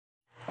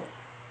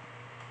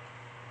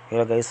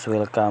Hello guys,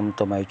 welcome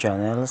to my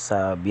channel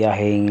sa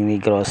biyaheng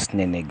Negros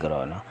ni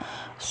Negro, no.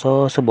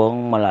 So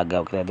subong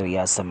malagaw kita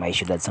diriya sa may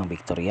siyudad sang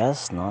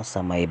Victorias, no,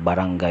 sa may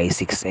Barangay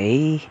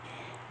 6A,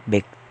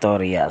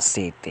 Victoria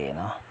City,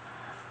 no.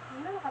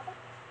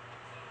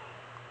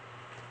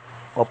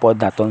 Upod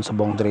naton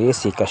subong diri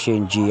si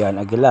Cashin Gian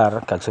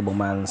Aguilar kag subong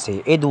man si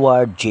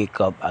Edward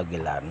Jacob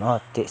Aguilar, no.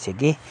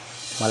 Sige,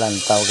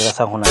 malantaw kita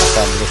sa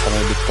hunasan diri sa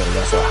may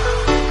Victorias, so.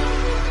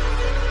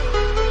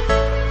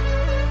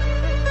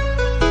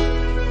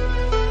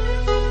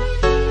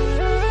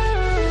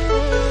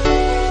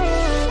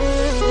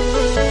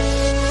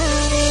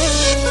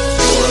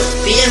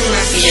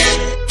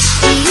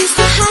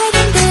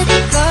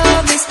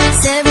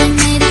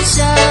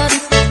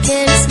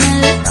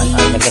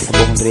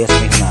 Nagkasabong diri sa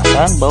may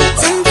hunasan, baw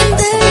ka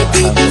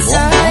ay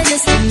sa hunasan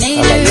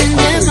subong, no. Kalayo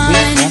ang tubig